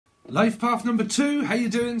Life path number 2, how you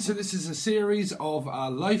doing? So this is a series of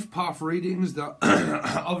life path readings that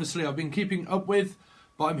obviously I've been keeping up with,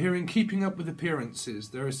 but I'm hearing keeping up with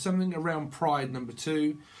appearances. There is something around pride number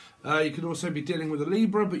 2. You could also be dealing with a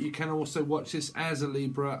Libra, but you can also watch this as a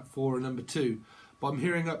Libra for a number 2. But I'm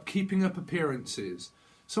hearing keeping up appearances.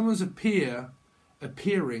 Someone's appearing.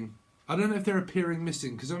 I don't know if they're appearing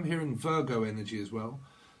missing, because I'm hearing Virgo energy as well.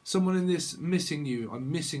 Someone in this missing you.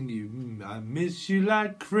 I'm missing you. I miss you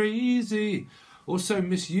like crazy. Also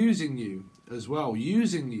misusing you as well.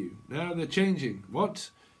 Using you. Now they're changing. What?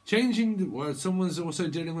 Changing. Well, someone's also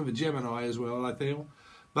dealing with a Gemini as well, I feel.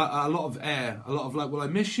 But a lot of air. A lot of like, well, I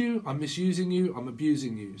miss you. I'm misusing you. I'm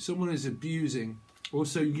abusing you. Someone is abusing.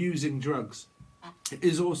 Also using drugs. It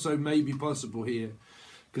is also maybe possible here.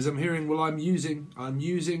 Because I'm hearing, well, I'm using, and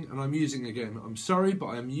I'm using again. I'm sorry,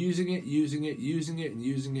 but I'm using it, and using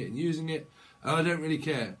it, and I don't really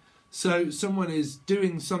care. So someone is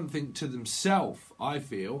doing something to themselves, I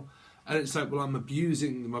feel, and it's like, well, I'm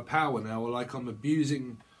abusing my power now, or like I'm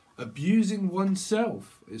abusing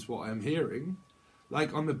oneself is what I'm hearing.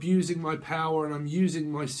 Like I'm abusing my power and I'm using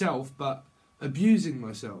myself, but abusing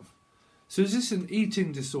myself. So is this an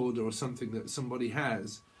eating disorder or something that somebody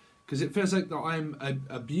has? Because it feels like that I'm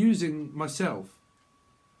abusing myself.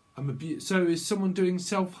 So is someone doing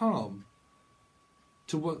self-harm?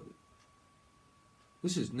 To what?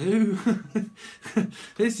 This is new.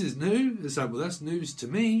 This is new. It's like, well, that's news to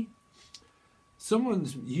me.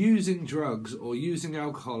 Someone's using drugs or using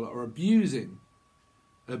alcohol or abusing.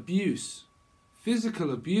 Abuse.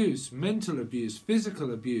 Physical abuse, mental abuse,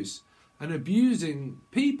 physical abuse. And abusing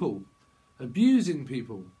people. Abusing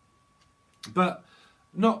people. But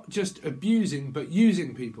not just abusing, but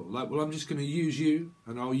using people. Like, well, I'm just going to use you,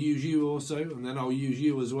 and I'll use you also, and then I'll use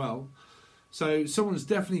you as well. So someone's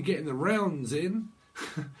definitely getting the rounds in,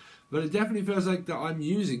 but it definitely feels like that I'm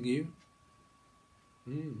using you.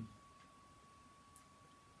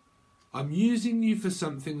 I'm using you for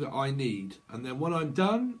something that I need, and then when I'm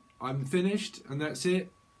done, I'm finished, and that's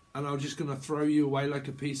it, and I'm just going to throw you away like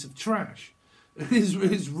a piece of trash.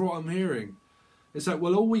 is what I'm hearing. It's like,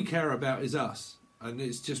 well, all we care about is us. And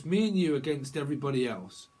it's just me and you against everybody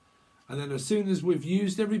else. And then as soon as we've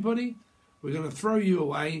used everybody, we're going to throw you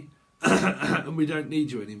away and we don't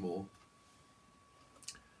need you anymore.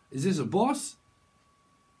 Is this a boss?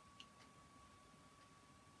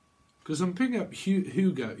 Because I'm picking up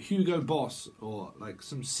Hugo Boss, or like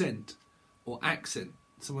some scent or accent.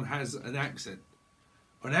 Someone has an accent.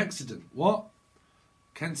 Or an accident. What?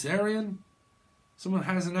 Cancerian? Someone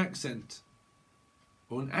has an accent.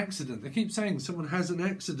 Or an accident. They keep saying someone has an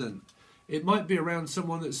accident. It might be around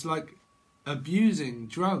someone that's like abusing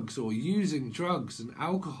drugs or using drugs and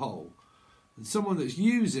alcohol. And someone that's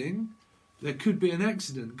using, there could be an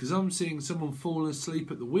accident, because I'm seeing someone fall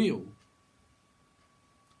asleep at the wheel.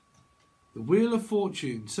 The Wheel of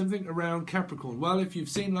Fortune, something around Capricorn. Well, if you've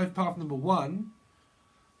seen Life Path number 1,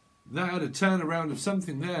 that had a turnaround of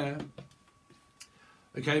something there.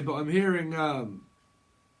 Okay, but I'm hearing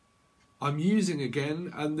I'm using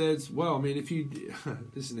again, and there's, well, I mean, if you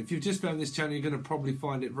listen, if you've just found this channel, you're going to probably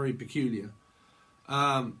find it very peculiar,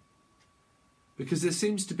 because there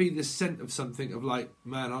seems to be this scent of something of like,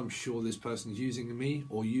 man, I'm sure this person's using me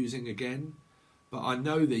or using again, but I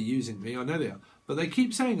know they're using me. I know they are, but they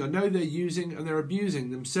keep saying I know they're using and they're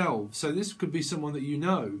abusing themselves. So this could be someone that you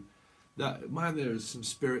know. That, man, there's some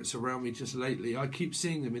spirits around me just lately. I keep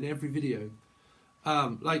seeing them in every video.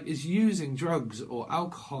 Like is using drugs or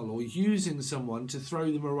alcohol or using someone to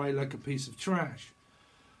throw them away like a piece of trash.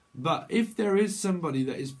 But if there is somebody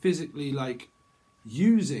that is physically like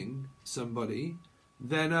using somebody,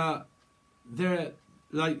 then they're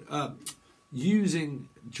like using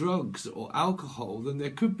drugs or alcohol, then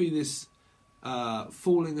there could be this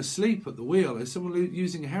falling asleep at the wheel. Is someone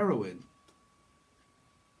using heroin?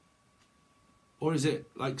 Or is it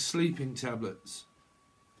like sleeping tablets?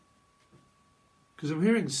 Because I'm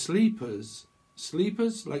hearing sleepers,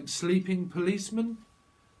 like sleeping policemen.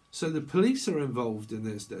 So the police are involved in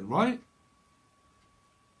this then, right?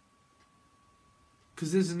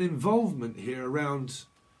 Because there's an involvement here around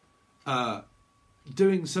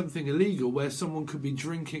doing something illegal where someone could be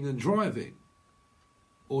drinking and driving.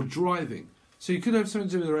 Or driving. So you could have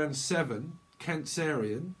something to do with around 7,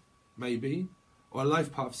 Cancerian, maybe, or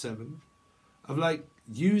Life Path 7, of like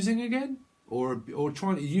using again. Or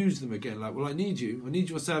trying to use them again, like, well, I need you, I need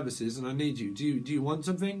your services, and I need you. Do you want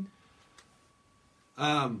something?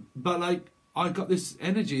 But like, I got this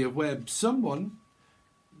energy of where someone,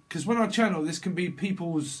 because when I channel, this can be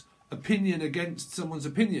people's opinion against someone's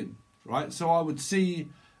opinion, right? So I would see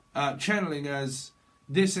channeling as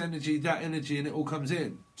this energy, that energy, and it all comes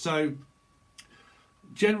in. So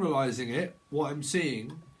generalizing it, what I'm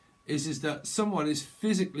seeing is that someone is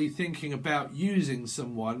physically thinking about using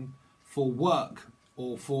someone for work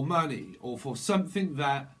or for money or for something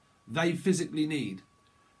that they physically need.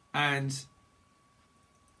 And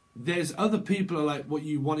there's other people are like, what,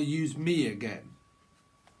 you want to use me again?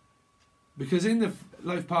 Because in the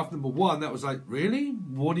life path number 1, that was like, really?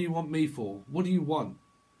 What do you want me for? What do you want?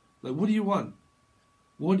 Like, what do you want?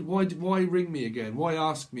 Why ring me again? Why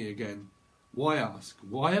ask me again? Why ask?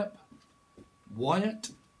 Wyatt?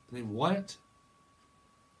 The name Wyatt?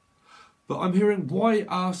 But I'm hearing, why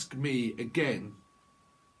ask me again?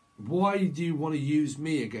 Why do you want to use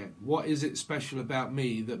me again? What is it special about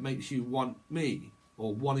me that makes you want me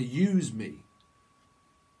or want to use me?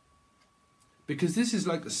 Because this is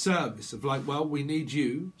like a service of like, well, we need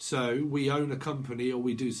you, so we own a company or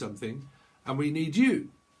we do something, and we need you,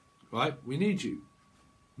 right? We need you.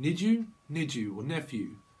 Need you, or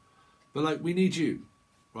nephew. But like, we need you,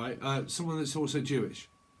 right? Someone that's also Jewish,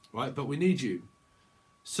 right? But we need you.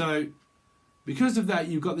 So because of that,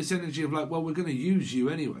 you've got this energy of like, well, we're going to use you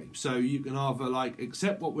anyway. So you can either like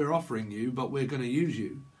accept what we're offering you, but we're going to use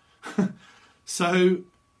you. So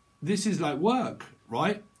this is like work,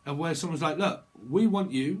 right? And where someone's like, look, we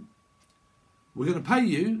want you, we're going to pay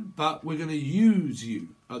you, but we're going to use you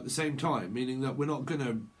at the same time, meaning that we're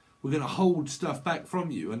going to hold stuff back from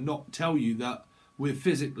you and not tell you that we're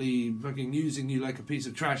physically fucking using you like a piece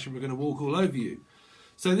of trash and we're going to walk all over you.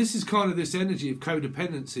 So this is kind of this energy of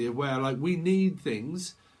codependency of where like we need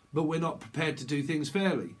things, but we're not prepared to do things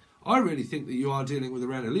fairly. I really think that you are dealing with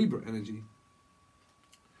around a Libra energy.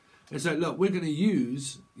 It's like, look, we're going to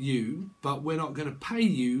use you, but we're not going to pay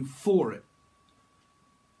you for it.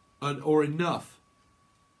 Or enough.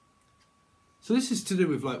 So this is to do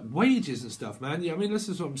with like wages and stuff, man. Yeah, I mean, this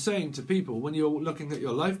is what I'm saying to people. When you're looking at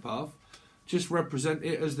your life path, just represent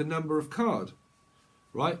it as the number of card,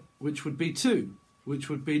 right? Which would be 2, which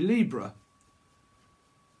would be Libra.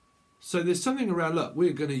 So there's something around, look,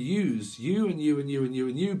 we're going to use you and you and you and you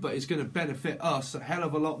and you, but it's going to benefit us a hell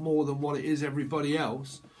of a lot more than what it is everybody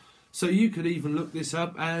else. So you could even look this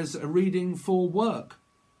up as a reading for work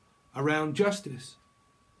around justice.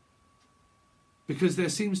 Because there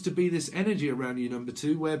seems to be this energy around you, number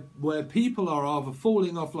 2, where people are either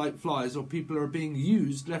falling off like flies or people are being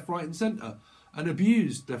used left, right and centre and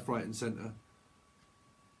abused left, right and centre.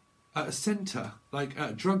 At a centre, like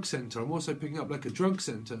at a drug centre, I'm also picking up like a drug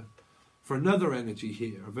centre for another energy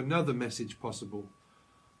here, of another message possible.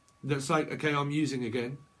 That's like, okay, I'm using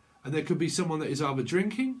again. And there could be someone that is either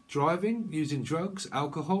drinking, driving, using drugs,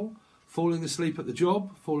 alcohol, falling asleep at the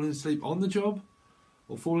job, falling asleep on the job,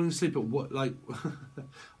 or falling asleep at what, like,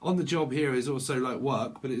 on the job here is also like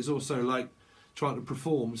work, but it is also like trying to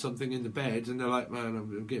perform something in the bed, and they're like, man,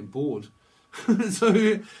 I'm getting bored.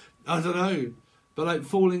 So, I don't know, but like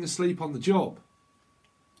falling asleep on the job.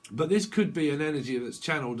 But this could be an energy that's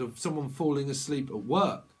channeled of someone falling asleep at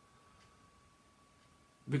work.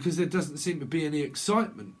 Because there doesn't seem to be any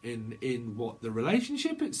excitement in what the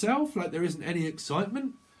relationship itself, like there isn't any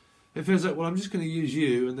excitement. It feels like, well, I'm just going to use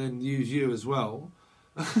you and then use you as well.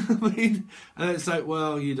 I mean, and it's like,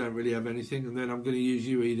 well, you don't really have anything, and then I'm going to use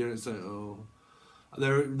you either. And it's like, oh,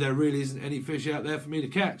 there really isn't any fish out there for me to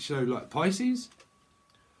catch. So like Pisces,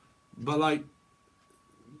 but like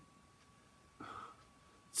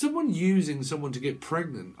someone using someone to get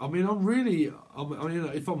pregnant. I mean,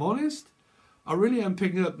 if I'm honest, I really am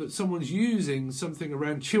picking up that someone's using something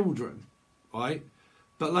around children, right?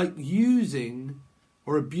 But like using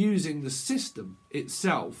or abusing the system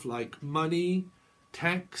itself, like money,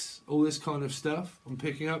 tax, all this kind of stuff. I'm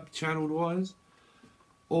picking up channeled wise,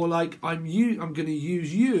 or like I'm going to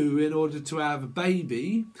use you in order to have a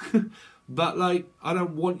baby, but like I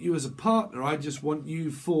don't want you as a partner. I just want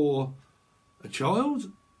you for a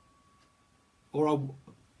child, or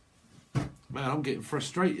man, I'm getting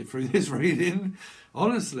frustrated through this reading,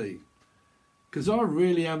 honestly. Because I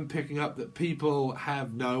really am picking up that people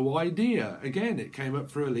have no idea. Again, it came up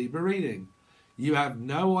through a Libra reading. You have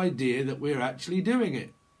no idea that we're actually doing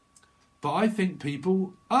it. But I think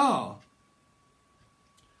people are.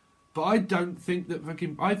 But I don't think that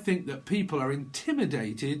I think that people are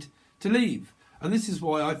intimidated to leave. And this is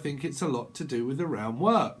why I think it's a lot to do with around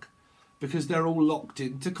work. Because they're all locked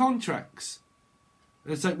into contracts.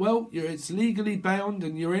 And it's like, well, it's legally bound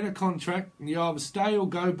and you're in a contract and you either stay or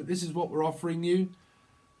go, but this is what we're offering you.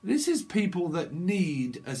 This is people that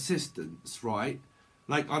need assistance, right?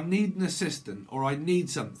 Like, I need an assistant or I need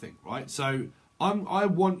something, right? So I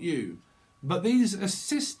want you. But these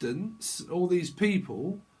assistants, all these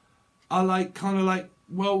people, are like kind of like,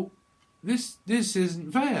 well, this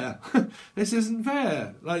isn't fair. This isn't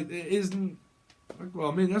fair. Like, it isn't.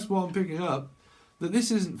 Well, I mean, that's what I'm picking up. That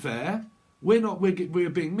this isn't fair. We're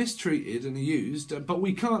being mistreated and used, but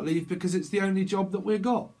we can't leave because it's the only job that we've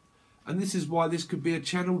got. And this is why this could be a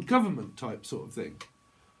channeled government type sort of thing.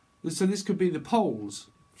 So this could be the Poles,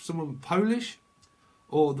 someone Polish,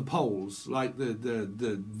 or the Poles, like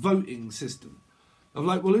the voting system. Of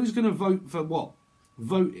like, well, who's going to vote for what?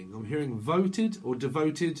 Voting. I'm hearing voted or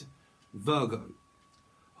devoted Virgo.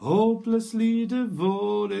 Hopelessly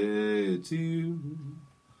devoted to you.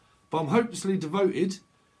 But I'm hopelessly devoted.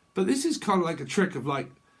 But this is kind of like a trick of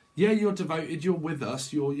like, yeah, you're devoted, you're with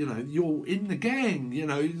us, you're in the gang,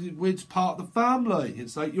 it's part of the family.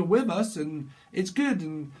 It's like you're with us and it's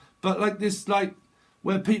good. But like this, like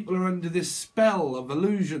where people are under this spell of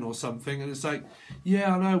illusion or something, and it's like,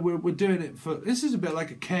 yeah, I know we're doing it for. This is a bit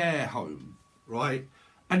like a care home, right?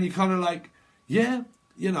 And you kind of like, yeah,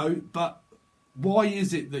 but why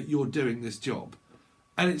is it that you're doing this job?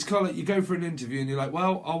 And it's kind of like you go for an interview and you're like,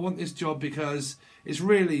 well, I want this job because it's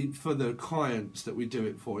really for the clients that we do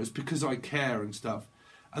it for. It's because I care and stuff.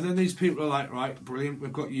 And then these people are like, right, brilliant,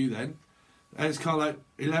 we've got you then. And it's kind of like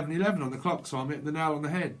 11:11 on the clock, so I'm hitting the nail on the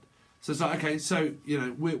head. So it's like, okay, so,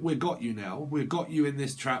 we've got you now. We've got you in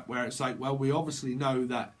this trap where it's like, well, we obviously know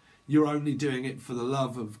that you're only doing it for the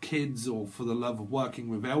love of kids or for the love of working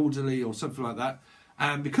with elderly or something like that.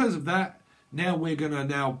 And because of that, now we're going to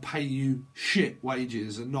now pay you shit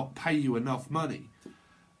wages and not pay you enough money.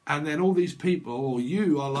 And then all these people, or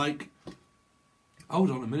you, are like, hold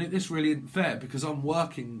on a minute, this really isn't fair because I'm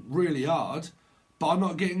working really hard, but I'm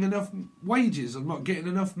not getting enough wages, I'm not getting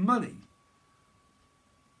enough money.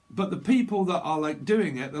 But the people that are like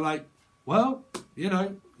doing it, they're like, well,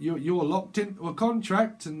 you're locked into a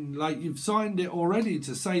contract and like you've signed it already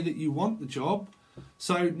to say that you want the job.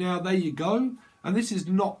 So now there you go. And this is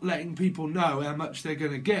not letting people know how much they're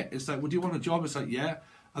going to get. It's like, well, do you want a job? It's like, yeah.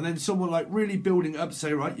 And then someone like really building it up to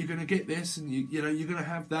say, right, you're going to get this and you're going to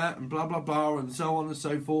have that and blah, blah, blah and so on and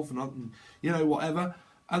so forth and whatever.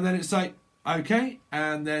 And then it's like, okay.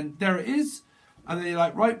 And then there it is. And then you're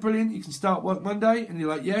like, right, brilliant. You can start work Monday. And you're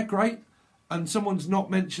like, yeah, great. And someone's not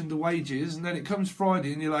mentioned the wages. And then it comes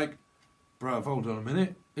Friday and you're like, bruv, hold on a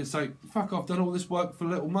minute. It's like, fuck, I've done all this work for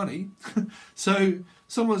little money. So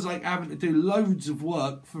someone's like having to do loads of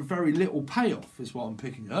work for very little payoff is what I'm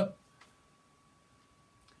picking up.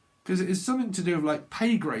 Because it is something to do with like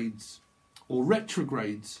pay grades or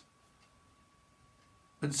retrogrades.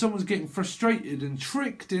 And someone's getting frustrated and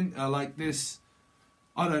tricked into like this,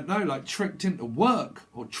 I don't know, like tricked into work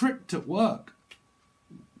or tricked at work.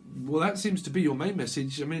 Well, that seems to be your main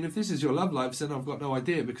message. I mean, if this is your love life, then I've got no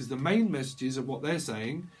idea, because the main messages of what they're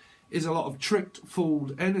saying is a lot of tricked,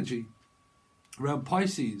 fooled energy around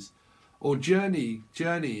Pisces or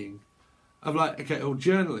journeying of like, okay, or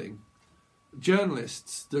journaling.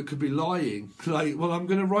 Journalists that could be lying, like, well, I'm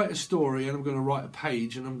going to write a story and I'm going to write a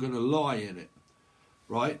page and I'm going to lie in it,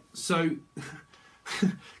 right? So,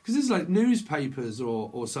 because it's like newspapers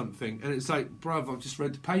or something, and it's like, bruv, I've just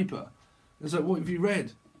read the paper. It's like, what have you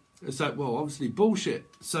read? It's like, well, obviously bullshit.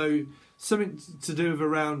 So something to do with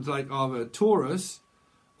around like either Taurus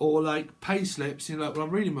or like pay slips. You're like, well,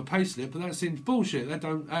 I'm reading my pay slip, but that seems bullshit. That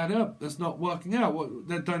don't add up. That's not working out. What?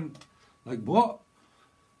 That don't, like, what?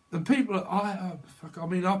 And people are,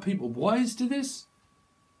 are people wise to this?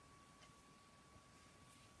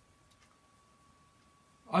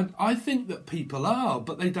 I think that people are,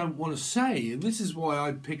 but they don't want to say. And this is why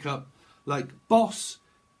I pick up like boss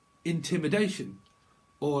intimidation.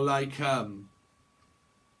 Or like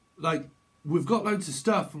we've got loads of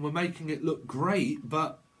stuff and we're making it look great,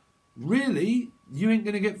 but really, you ain't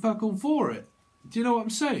going to get fuck all for it. Do you know what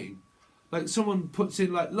I'm saying? Like someone puts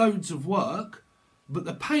in like loads of work, but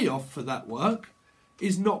the payoff for that work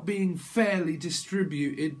is not being fairly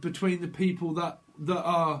distributed between the people that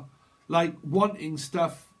are like wanting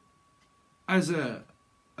stuff as a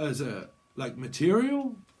like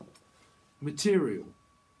material.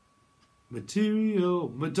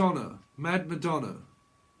 Madonna, Mad Madonna,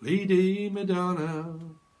 Lady Madonna.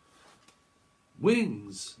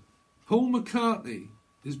 Wings, Paul McCartney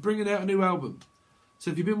is bringing out a new album.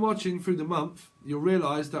 So if you've been watching through the month, you'll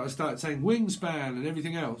realise that I started saying Wingspan and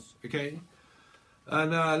everything else, okay?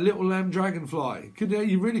 And Little Lamb Dragonfly.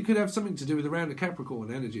 You really could have something to do with around the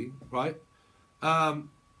Capricorn energy, right? And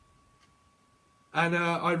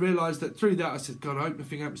I realised that through that I said, God, I hope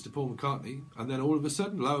nothing happens to Paul McCartney. And then all of a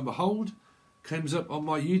sudden, lo and behold, comes up on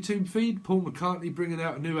my YouTube feed, Paul McCartney bringing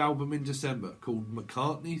out a new album in December called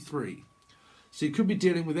McCartney 3. So you could be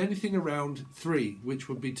dealing with anything around 3, which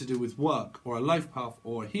would be to do with work or a life path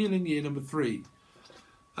or a healing year number 3.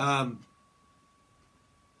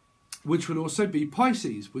 which would also be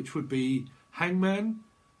Pisces, which would be Hangman,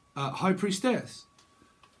 High Priestess.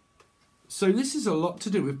 So this is a lot to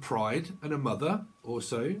do with pride and a mother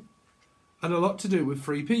also, and a lot to do with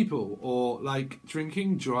free people, or like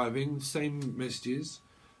drinking, driving, same messages,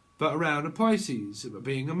 but around a Pisces,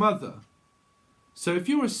 being a mother. So if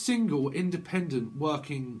you're a single, independent,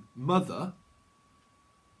 working mother,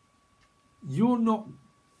 you're not...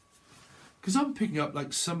 Because I'm picking up,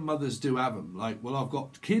 like, some mothers do have them. Like, well, I've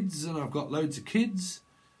got kids and I've got loads of kids,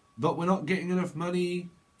 but we're not getting enough money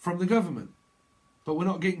from the government. But we're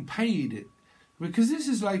not getting paid it. Because this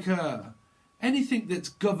is like anything that's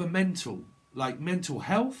governmental, like mental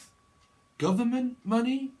health, government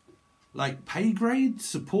money, like pay grade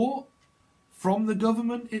support from the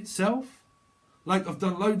government itself. Like, I've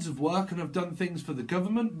done loads of work and I've done things for the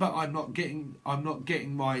government, but I'm not getting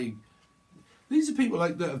my... These are people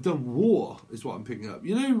like that have done war, is what I'm picking up.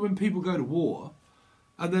 You know, when people go to war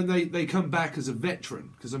and then they come back as a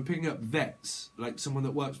veteran, because I'm picking up vets, like someone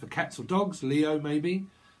that works for cats or dogs, Leo maybe,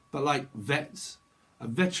 but like vets. A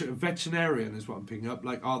veterinarian is what I'm picking up,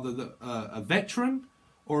 like either a veteran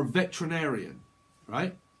or a veterinarian,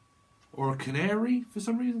 right? Or a canary for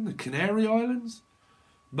some reason, the Canary Islands.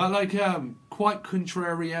 But like, quite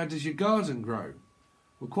contrary, how does your garden grow?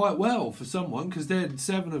 Well, quite well for someone, because they're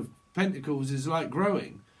 7 of Pentacles is like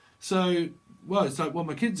growing. So, well, it's like, well,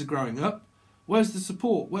 my kids are growing up. Where's the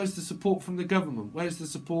support? Where's the support from the government? Where's the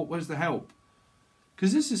support? Where's the help?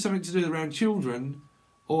 Because this is something to do around children,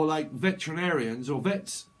 or like veterinarians or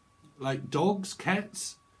vets, like dogs,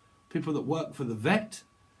 cats, people that work for the vet,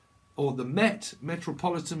 or the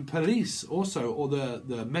Metropolitan Police also, or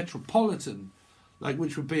the Metropolitan, like,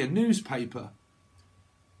 which would be a newspaper.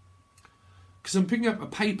 Because I'm picking up a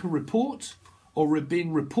paper report, or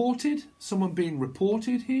being reported, someone being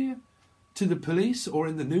reported here to the police or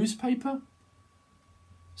in the newspaper.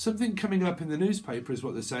 Something coming up in the newspaper is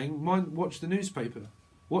what they're saying. Watch the newspaper.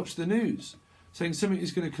 Watch the news. Saying something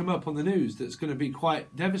is going to come up on the news that's going to be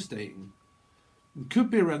quite devastating. It could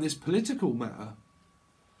be around this political matter.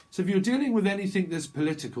 So if you're dealing with anything that's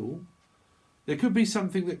political, there could be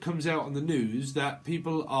something that comes out on the news that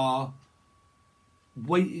people are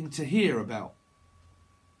waiting to hear about.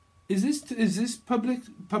 Is this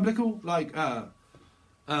publical, like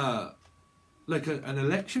an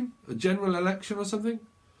election, a general election or something?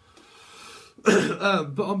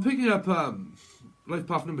 But I'm picking up life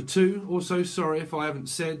path number 2. Also, sorry if I haven't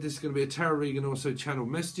said, this is going to be a tarot reading and also channel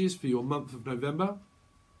messages for your month of November.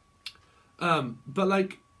 But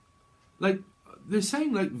like they're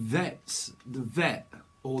saying, like, vets, the vet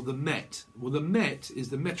or the Met. Well, the Met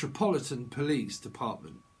is the Metropolitan Police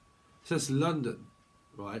Department. So that's London,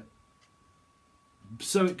 right?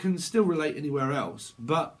 So it can still relate anywhere else,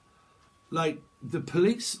 but like the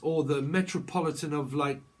police or the Metropolitan of,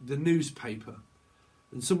 like, the newspaper,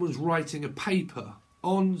 and someone's writing a paper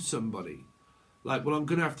on somebody, like, well, I'm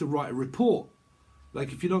going to have to write a report.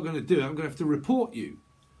 Like, if you're not going to do it, I'm going to have to report you.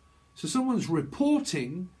 So someone's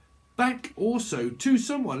reporting back also to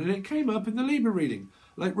someone, and it came up in the Libra reading,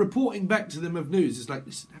 like reporting back to them of news. It's like,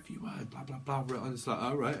 listen, have you heard, blah, blah, blah, and it's like,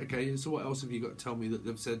 oh, right, okay, so what else have you got to tell me that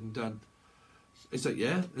they've said and done? It's like,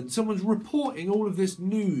 yeah, and someone's reporting all of this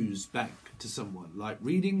news back to someone, like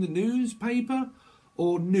reading the newspaper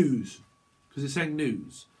or news, because it's saying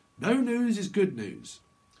news. No news is good news.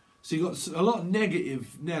 So you got a lot of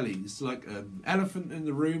negative Nellies, like an elephant in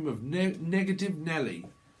the room of negative Nelly,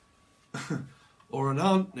 or an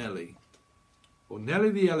Aunt Nelly, or Nelly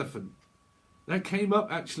the elephant. That came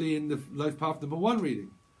up actually in the Life Path number 1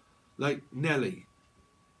 reading, like Nelly.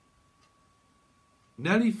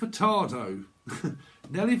 Nelly Furtado.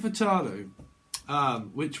 Nelly Furtado,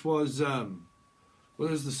 which was, what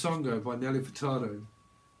does the song go by Nelly Furtado?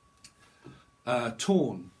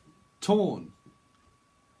 Torn.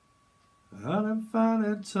 I'm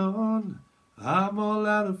finally torn, I'm all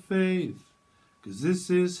out of faith, 'cause this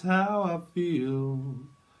is how I feel.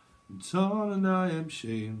 I'm torn and I am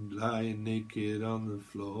shamed, lying naked on the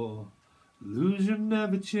floor. Illusion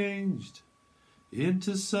never changed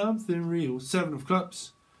into something real. 7 of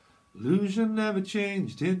Cups. Illusion never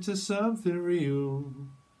changed into something real.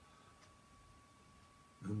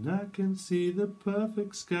 And I can see the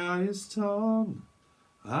perfect sky is torn.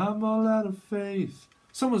 I'm all out of faith.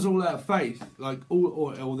 Someone's all out of faith, like,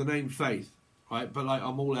 or the name Faith, right? But like,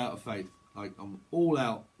 I'm all out of faith. Like, I'm all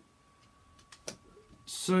out.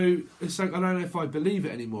 So it's like, I don't know if I believe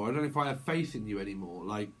it anymore. I don't know if I have faith in you anymore.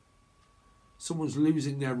 Like, someone's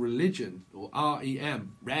losing their religion, or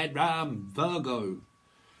REM, Red Ram, Virgo.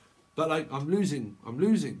 But like, I'm losing. I know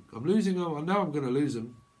I'm going to lose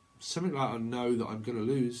them. Something like, I know that I'm going to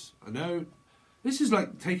lose. I know This is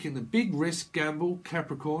like taking the big risk gamble,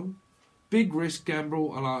 Capricorn. Big risk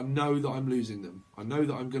gamble, and I know that I'm losing them. I know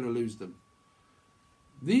that I'm going to lose them.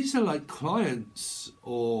 These are like clients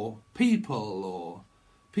or people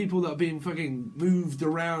that are being fucking moved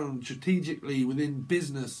around strategically within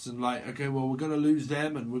business, and like, okay, well, we're going to lose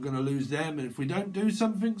them and we're going to lose them, and if we don't do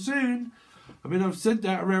something soon, I mean, I've said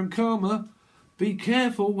that around karma, be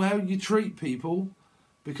careful how you treat people,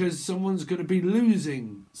 because someone's going to be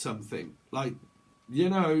losing something. Like, you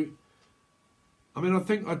know, I mean, I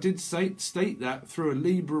think I did state that through a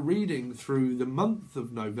Libra reading through the month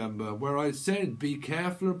of November, where I said be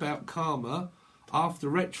careful about karma after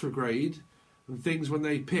retrograde and things when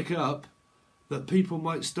they pick up, that people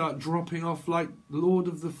might start dropping off like Lord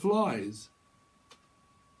of the Flies.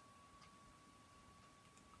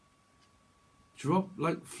 Drop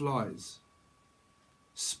like flies.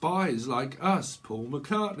 Spies like us, Paul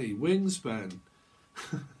McCartney, Wingspan.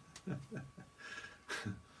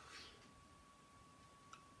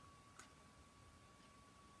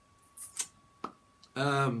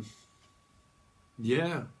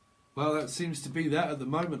 Yeah, well, that seems to be that at the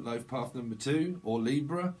moment, life path number 2, or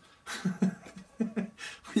Libra.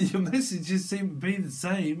 Your messages seem to be the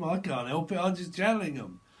same. I can't help it, I'm just channeling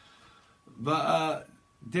them. But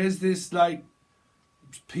there's this, like,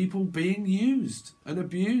 people being used and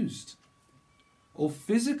abused, or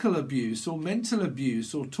physical abuse, or mental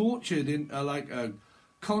abuse, or tortured in like a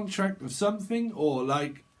contract of something, or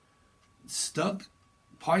like stuck,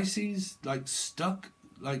 Pisces, like stuck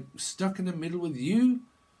in the middle with you,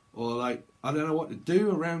 or like, I don't know what to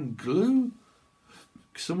do around glue.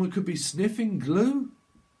 Someone could be sniffing glue,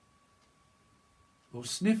 or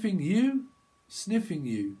sniffing you, sniff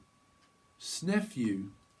you,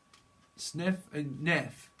 sniff and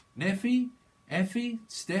neff, neffy, effie,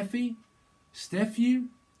 steffi, you,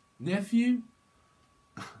 nephew,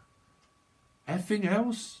 effing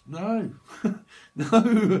else? No,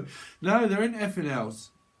 no, there ain't effing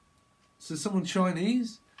else. So someone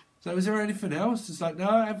Chinese? So is there anything else? It's like,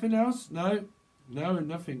 no, anything else? No,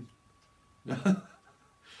 nothing. No,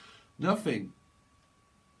 nothing.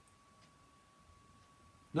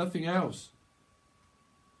 Nothing else.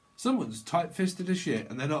 Someone's tight-fisted as shit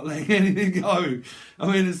and they're not letting anything go.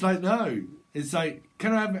 I mean, it's like, no. It's like,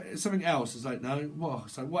 can I have something else? It's like, no. What?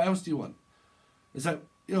 It's like, what else do you want? It's like,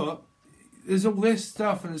 you know, there's all this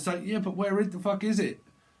stuff, and it's like, yeah, but where the fuck is it?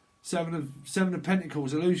 Seven of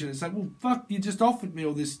Pentacles illusion. It's like, well, fuck, you just offered me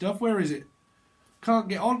all this stuff. Where is it? Can't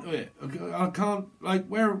get onto it. I can't, like,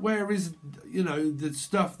 where is, you know, the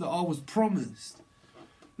stuff that I was promised?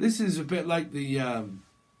 This is a bit like the,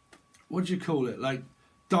 what do you call it? Like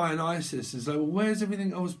Dionysus. It's like, well, where's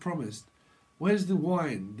everything I was promised? Where's the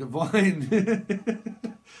wine? The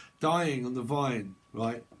vine. Dying on the vine,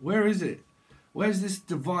 right? Where is it? Where's this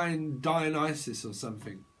divine Dionysus or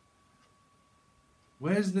something?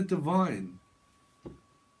 Where's the divine?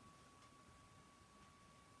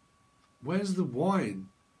 Where's the wine?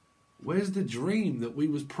 Where's the dream that we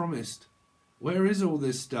was promised? Where is all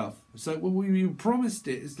this stuff? It's like, well, you promised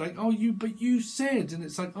it. It's like, oh, but you said. And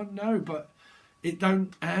it's like, oh, no, but it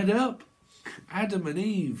don't add up. Adam and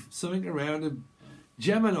Eve, something around a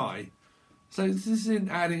Gemini. So this isn't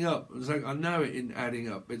adding up. It's like, I know it isn't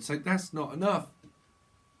adding up. It's like, that's not enough.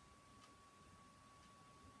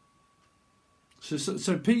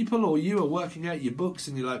 So people or you are working out your books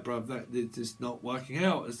and you're like, bruv, it's just not working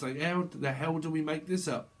out. It's like, how the hell do we make this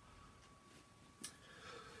up?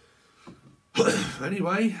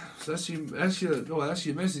 Anyway, so that's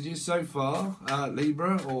your messages so far,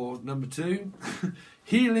 Libra, or number 2.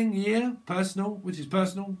 Healing year, personal, which is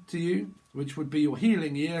personal to you, which would be your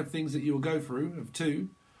healing year of things that you will go through, of 2.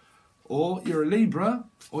 Or you're a Libra,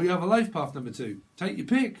 or you have a life path number 2. Take your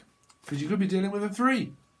pick, because you could be dealing with a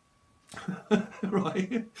 3.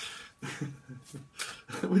 Right?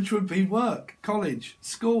 Which would be work, college,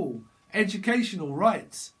 school, educational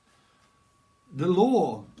rights, the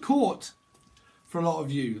law, court, for a lot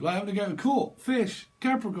of you. Like having to go to court, fish,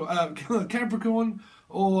 Capricorn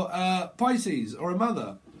or Pisces, or a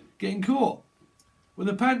mother, getting caught with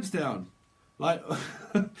her pants down. Like,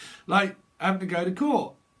 like having to go to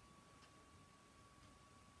court.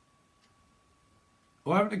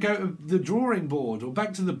 Or having to go to the drawing board, or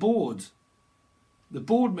back to the board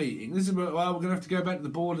meeting. This is, well, we're going to have to go back to the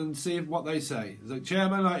board and see what they say. It's like,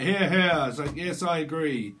 chairman, like, here. It's like, yes, I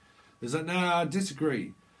agree. It's like, no, I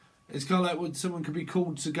disagree. It's kind of like when someone could be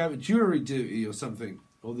called to go to jury duty or something.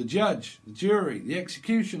 Or the judge, the jury, the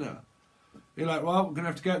executioner. You're like, well, we're going to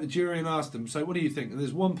have to go to the jury and ask them, so what do you think? And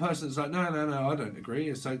there's one person that's like, no, I don't agree.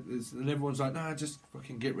 It's like, and everyone's like, no, just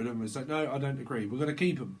fucking get rid of them. It's like, no, I don't agree. We're going to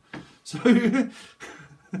keep them. So,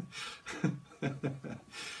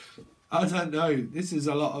 I don't know. This is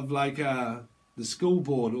a lot of like the school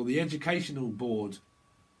board or the educational board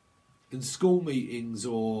in school meetings,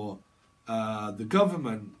 or the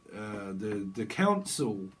government, the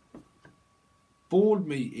council, board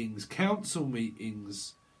meetings, council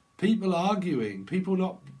meetings, people arguing,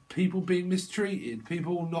 people being mistreated,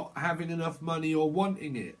 people not having enough money or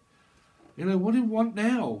wanting it. You know, what do you want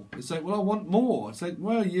now? It's like, well, I want more. It's like,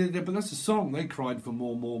 well, yeah, but that's a song. They cried for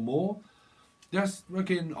more, more, more. That's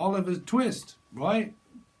fucking Oliver's Twist, right?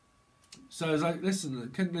 So it's like,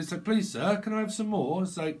 listen, it's like, please, sir, can I have some more?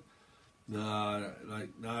 It's like, no, like,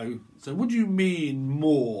 no. So what do you mean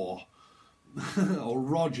more? Or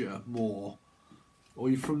Roger Moore? Or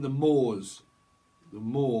you're from the Moors? The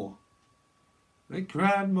Moor. They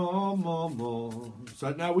cried more, more, more. It's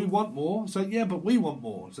like, no, we want more. It's like, yeah, but we want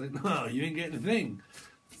more. It's like, no, you ain't getting a thing.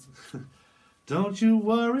 Don't you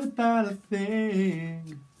worry about a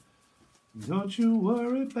thing. Don't you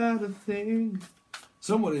worry about a thing.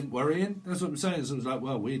 Someone ain't worrying. That's what I'm saying. Someone's like,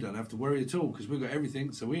 well, we don't have to worry at all because we've got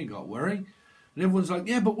everything, so we ain't got to worry. And everyone's like,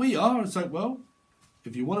 yeah, but we are. It's like, well,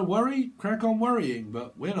 if you want to worry, crack on worrying,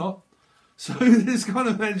 but we're not. So this kind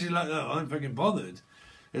of makes you like, oh, I'm fucking bothered.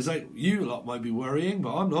 It's like, you lot might be worrying,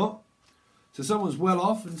 but I'm not. So someone's well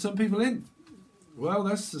off and some people ain't. Well,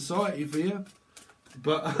 that's society for you.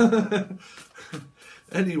 But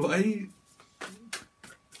anyway...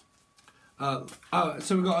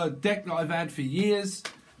 so we've got a deck that I've had for years.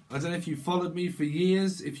 I don't know if you followed me for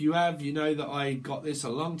years. If you have, you know that I got this a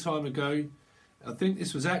long time ago. I think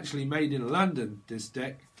this was actually made in London, this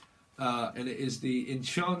deck. And it is the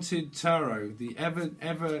Enchanted Tarot. The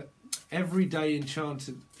Everyday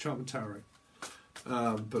Enchantment Tarot.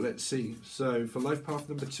 But let's see. So for Life Path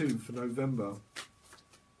number 2 for November.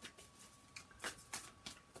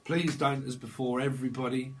 Please don't, as before,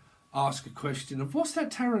 everybody ask a question of, what's that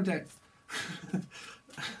tarot deck?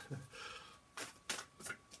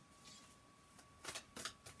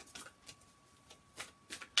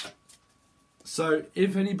 So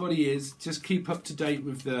if anybody is, just keep up to date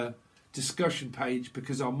with the discussion page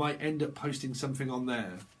because I might end up posting something on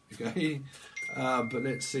there. Okay, but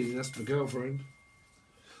let's see. That's my girlfriend.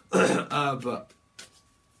 But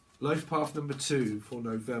Life Path number 2 for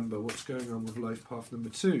November. What's going on with Life Path number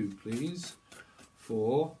 2, please,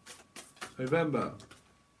 for November?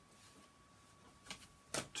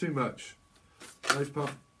 Too much. Life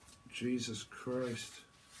Path. Jesus Christ.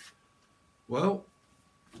 Well,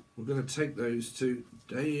 we're going to take those two.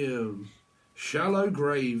 Damn. Shallow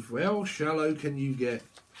grave. Well, shallow can you get?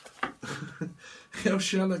 How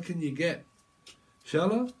shallow can you get?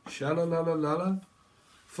 Shallow? Shallow, la la la la.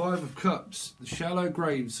 5 of Cups. The shallow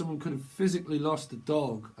grave. Someone could have physically lost a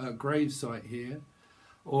dog at a gravesite here.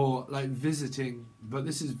 Or like visiting. But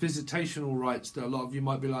this is visitational rights that a lot of you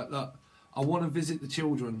might be like, look, I want to visit the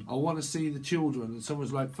children. I want to see the children. And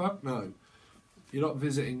someone's like, fuck no. You're not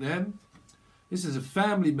visiting them. This is a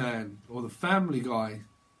family man or the family guy.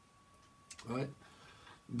 Right?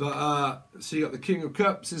 But, so you got the King of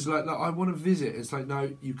Cups. It's like, I want to visit. It's like,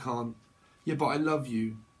 no, you can't. Yeah, but I love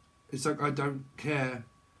you. It's like, I don't care.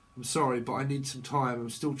 I'm sorry, but I need some time. I'm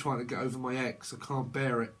still trying to get over my ex. I can't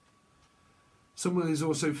bear it. Someone has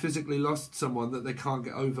also physically lost someone that they can't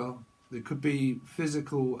get over. There could be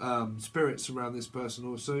physical spirits around this person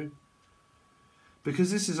also.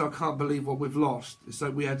 Because this is, I can't believe what we've lost. It's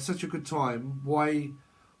like we had such a good time. Why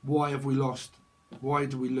have we lost? Why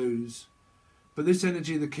do we lose? But this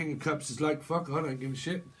energy of the King of Cups is like, fuck, I don't give a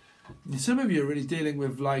shit. Some of you are really dealing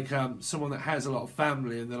with like someone that has a lot of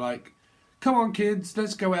family and they're like, come on kids,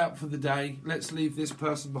 let's go out for the day. Let's leave this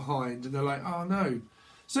person behind. And they're like, oh no.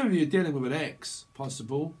 Some of you are dealing with an ex,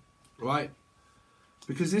 possible, right?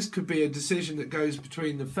 Because this could be a decision that goes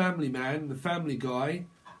between the family man, the family guy,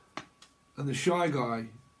 and the shy guy.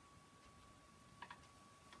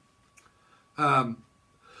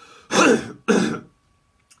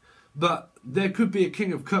 But there could be a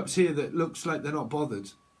King of Cups here that looks like they're not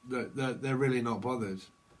bothered. They're really not bothered.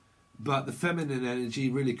 But the feminine energy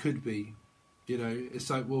really could be. You know, it's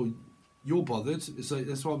like, well, you're bothered. It's like,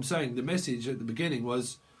 that's what I'm saying. The message at the beginning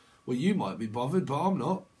was, well, you might be bothered, but I'm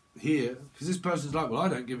not here. Because this person's like, well, I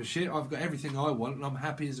don't give a shit. I've got everything I want and I'm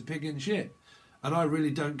happy as a pig in shit. And I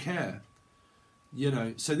really don't care. You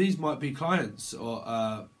know, so these might be clients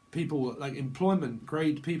or people, like employment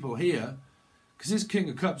grade people here. Because this King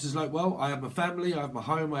of Cups is like, well, I have my family, I have my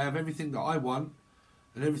home, I have everything that I want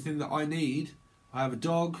and everything that I need. I have a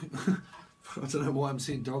dog. I don't know why I'm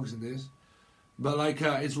seeing dogs in this. But like,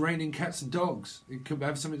 it's raining cats and dogs. It could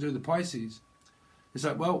have something to do with the Pisces. It's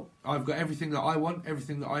like, well, I've got everything that I want,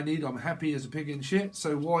 everything that I need. I'm happy as a pig in shit.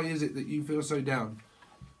 So why is it that you feel so down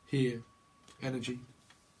here? energy.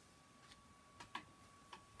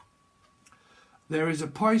 There is a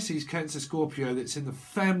Pisces, Cancer, Scorpio that's in the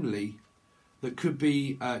family that could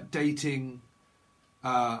be dating,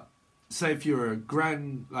 say if you're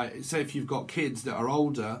say if you've got kids that are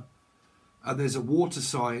older and there's a water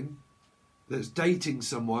sign that's dating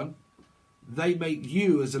someone, they make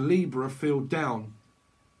you as a Libra feel down.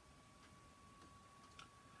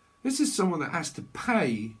 This is someone that has to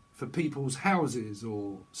pay for people's houses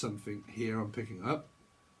or something here I'm picking up.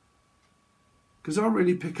 Because I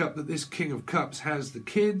really pick up that this King of Cups has the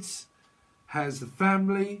kids, has the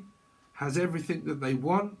family, has everything that they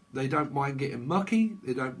want. They don't mind getting mucky.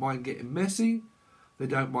 They don't mind getting messy. They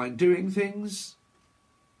don't mind doing things.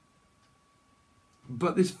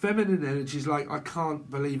 But this feminine energy is like, I can't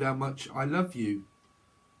believe how much I love you.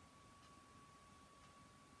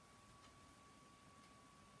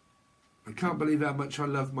 I can't believe how much I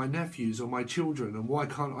love my nephews or my children, and why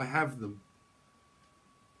can't I have them?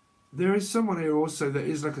 There is someone here also that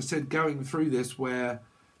is, like I said, going through this where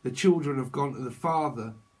the children have gone to the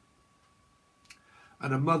father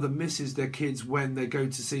and a mother misses their kids when they go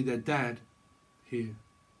to see their dad here.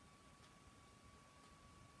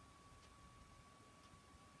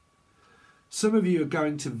 Some of you are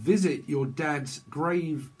going to visit your dad's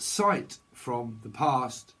grave site from the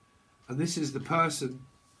past, and this is the person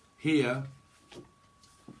here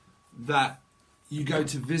that you go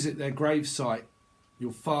to visit their grave site,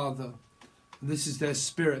 your father, and this is their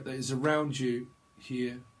spirit that is around you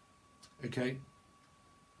here. Okay,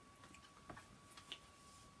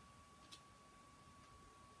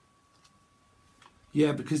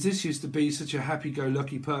 yeah, because this used to be such a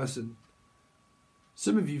happy-go-lucky person.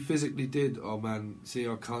 Some of you physically did. Oh man, see,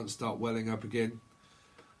 I can't start welling up again.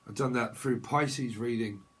 I've done that through Pisces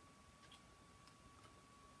reading.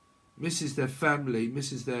 Misses their family,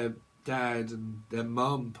 misses their dad and their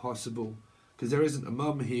mum, possible, because there isn't a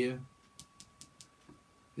mum here.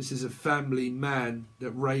 This is a family man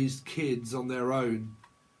that raised kids on their own.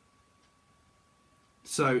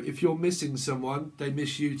 So if you're missing someone, they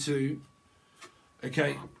miss you too.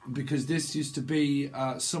 Okay, because this used to be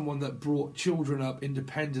someone that brought children up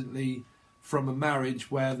independently from a marriage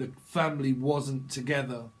where the family wasn't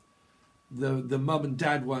together. The mum and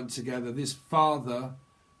dad weren't together. This father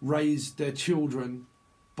raised their children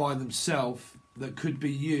by themselves. That could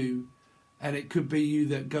be you, and it could be you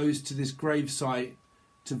that goes to this gravesite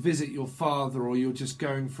to visit your father, or you're just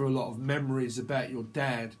going through a lot of memories about your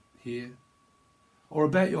dad here, or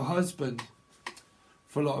about your husband.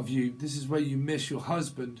 For a lot of you, this is where you miss your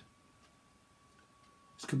husband.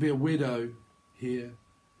 This could be a widow here.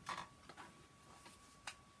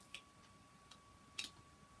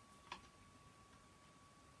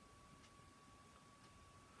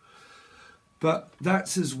 But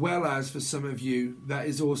that's as well as, for some of you, that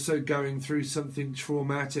is also going through something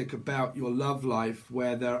traumatic about your love life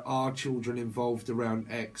where there are children involved around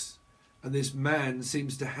X. And this man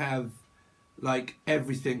seems to have like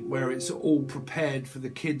everything where it's all prepared for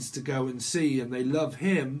the kids to go and see, and they love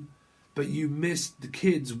him, but you miss the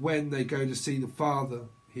kids when they go to see the father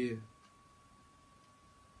here.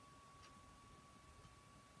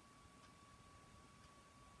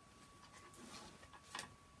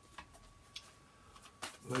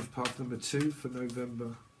 Life path number 2 for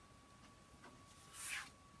November.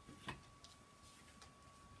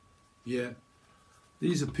 Yeah.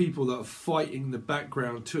 These are people that are fighting in the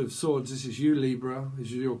background. 2 of Swords. This is you, Libra. This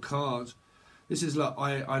is your card. This is like,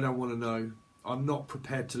 I don't want to know. I'm not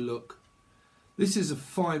prepared to look. This is a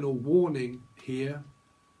final warning here.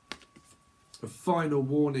 A final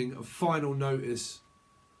warning, a final notice.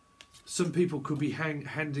 Some people could be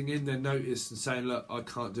handing in their notice and saying, look, I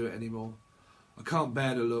can't do it anymore. I can't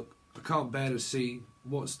bear to look. I can't bear to see.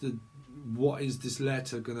 What is this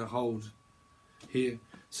letter going to hold here?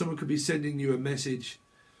 Someone could be sending you a message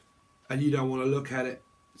and you don't want to look at it.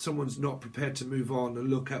 Someone's not prepared to move on and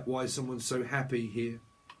look at why someone's so happy here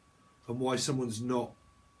and why someone's not.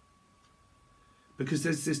 Because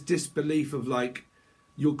there's this disbelief of like,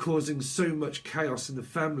 you're causing so much chaos in the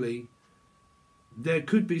family. There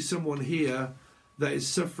could be someone here that is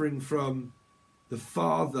suffering from the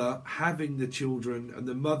father having the children and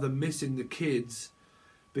the mother missing the kids,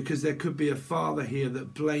 because there could be a father here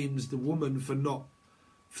that blames the woman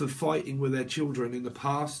for fighting with their children in the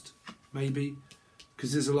past, maybe,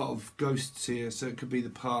 because there's a lot of ghosts here, so it could be the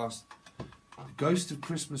past. The ghost of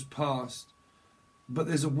Christmas past. But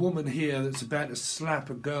there's a woman here that's about to slap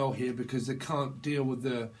a girl here because they can't deal with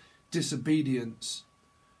the disobedience.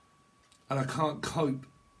 And I can't cope.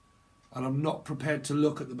 And I'm not prepared to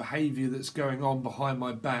look at the behaviour that's going on behind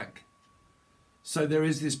my back. So there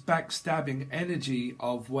is this backstabbing energy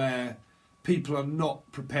of where people are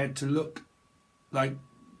not prepared to look like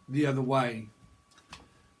the other way.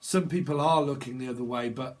 Some people are looking the other way,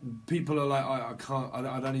 but people are like, I can't,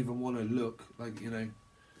 I don't even want to look. Like, you know,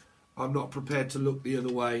 I'm not prepared to look the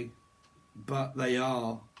other way, but they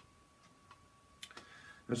are.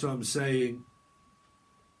 That's what I'm saying.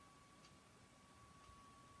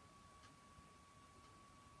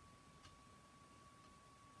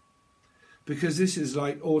 Because this is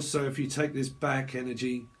like, also, if you take this back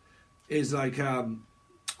energy, is like, I'm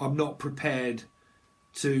not prepared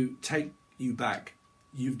to take you back.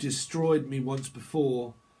 You've destroyed me once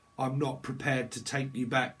before. I'm not prepared to take you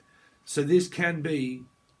back. So this can be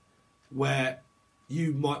where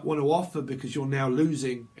you might want to offer because you're now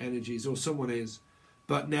losing energies, or someone is,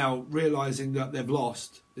 but now realizing that they've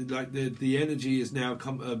lost. Like the energy is now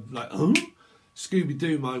come like, oh,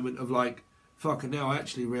 Scooby-Doo moment of like, fuck, and now I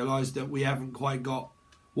actually realise that we haven't quite got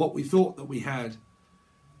what we thought that we had.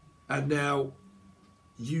 And now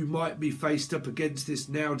you might be faced up against this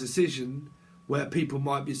now decision where people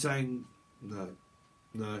might be saying, no,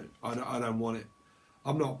 I don't want it.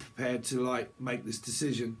 I'm not prepared to like make this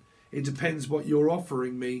decision. It depends what you're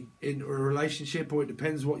offering me in a relationship, or it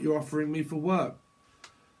depends what you're offering me for work.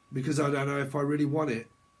 Because I don't know if I really want it.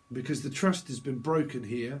 Because the trust has been broken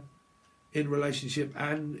here in relationship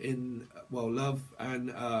and in, well, love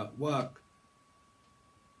and work.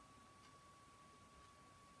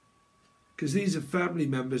 Because these are family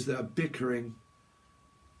members that are bickering,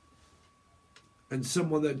 and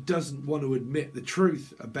someone that doesn't want to admit the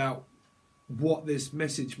truth about what this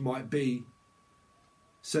message might be.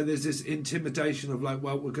 So there's this intimidation of like,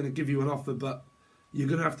 well, we're going to give you an offer, but you're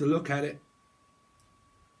going to have to look at it.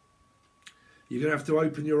 You're going to have to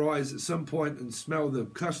open your eyes at some point and smell the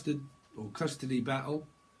custard or custody battle,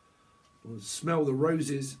 or smell the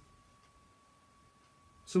roses.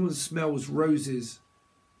 Someone smells roses.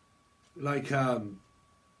 Like, I'm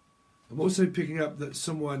also picking up that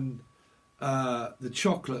someone, the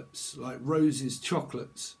chocolates, like Rose's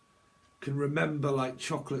chocolates, can remember like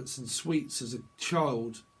chocolates and sweets as a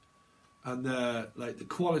child, and like the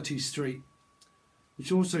quality street,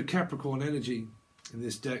 which also Capricorn energy in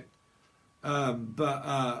this deck,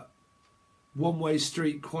 but one-way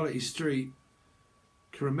street, quality street,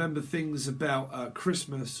 can remember things about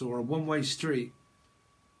Christmas or a one-way street.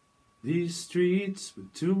 These streets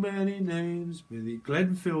with too many names, with the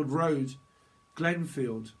Glenfield Road,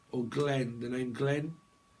 Glenfield, or Glen, the name Glen.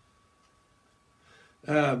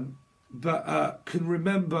 But can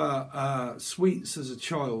remember sweets as a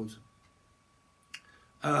child,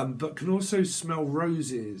 but can also smell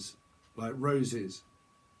roses, like roses.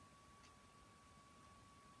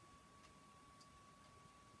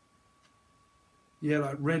 Yeah,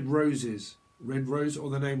 like red roses, red rose,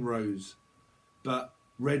 or the name Rose, but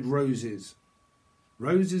red roses.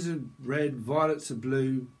 Roses are red, violets are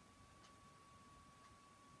blue.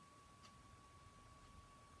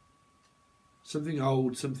 Something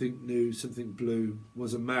old, something new, something blue.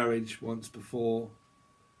 Was a marriage once before,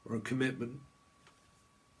 or a commitment.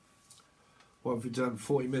 What have we done?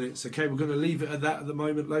 40 minutes. Okay, we're going to leave it at that at the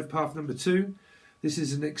moment. Life Path number 2. This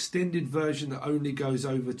is an extended version that only goes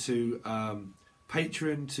over to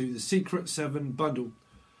Patreon, to the Secret 7 bundle.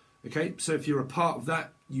 Okay, so if you're a part of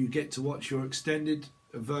that, you get to watch your extended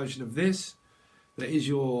version of this. That is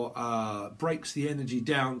your breaks the energy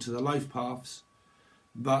down to the life paths.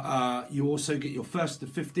 But you also get your 1st to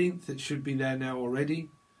 15th. It should be there now already.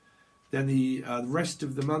 Then the rest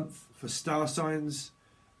of the month for star signs,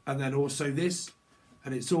 and then also this,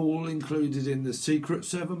 and it's all included in the Secret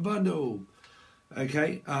 7 bundle.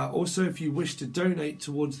 Okay. Also, if you wish to donate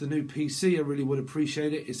towards the new PC, I really would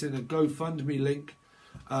appreciate it. It's in a GoFundMe link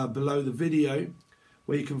below the video,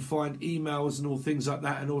 where you can find emails and all things like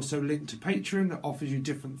that, and also link to Patreon that offers you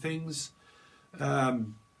different things.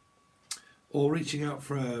 Or reaching out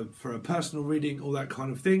for a personal reading, all that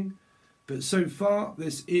kind of thing. But so far,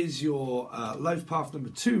 this is your Life Path number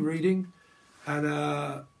 2 reading.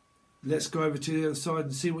 And let's go over to the other side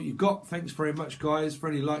and see what you've got. Thanks very much, guys, for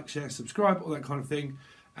any like, share, subscribe, all that kind of thing.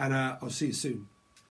 And I'll see you soon.